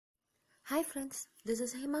Hi friends, this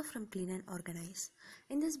is Hema from Clean and Organize.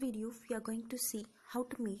 In this video, we are going to see how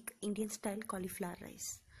to make Indian style cauliflower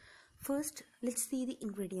rice. First, let's see the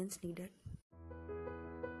ingredients needed.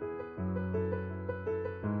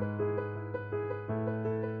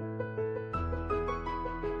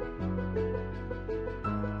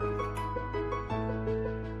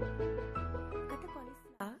 Cut a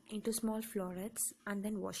cauliflower into small florets and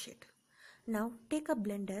then wash it. Now take a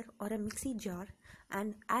blender or a mixie jar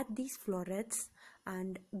and add these florets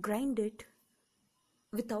and grind it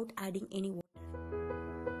without adding any water.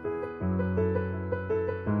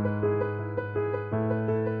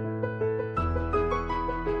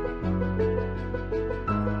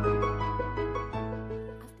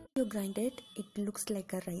 After you grind it, it looks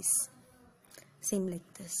like a rice. Same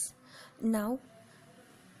like this. Now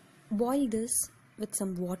boil this with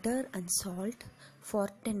some water and salt for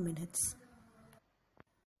 10 minutes.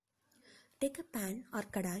 Take a pan or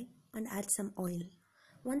kadai and add some oil.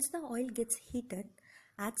 Once the oil gets heated,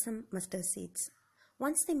 add some mustard seeds.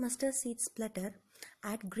 Once the mustard seeds splutter,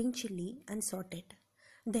 add green chili and saute it.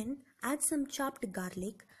 Then add some chopped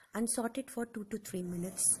garlic and saute it for 2 to 3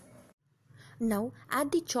 minutes. Now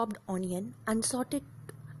add the chopped onion and saute it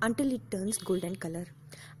until it turns golden color.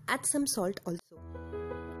 Add some salt also.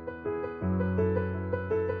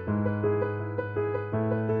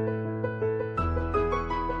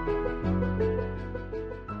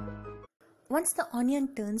 Once the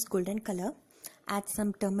onion turns golden color, add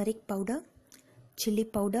some turmeric powder, chili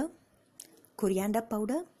powder, coriander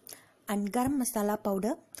powder and garam masala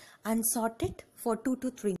powder and saute it for 2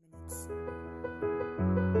 to 3 minutes.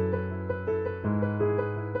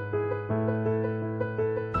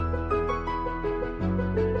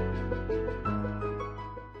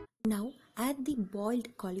 Now add the boiled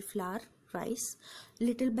cauliflower rice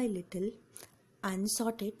little by little and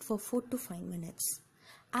saute it for 4 to 5 minutes.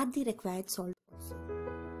 Add the required salt also.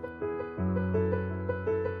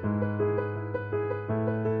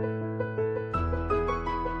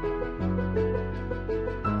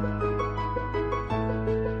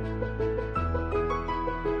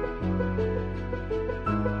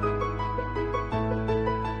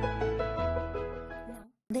 Now,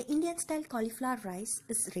 the Indian style cauliflower rice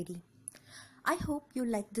is ready. I hope you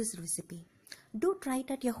like this recipe. Do try it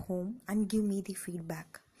at your home and give me the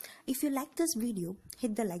feedback. If you like this video,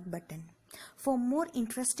 hit the like button. For more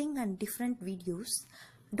interesting and different videos,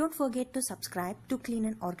 don't forget to subscribe to Clean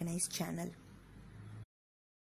and Organize channel.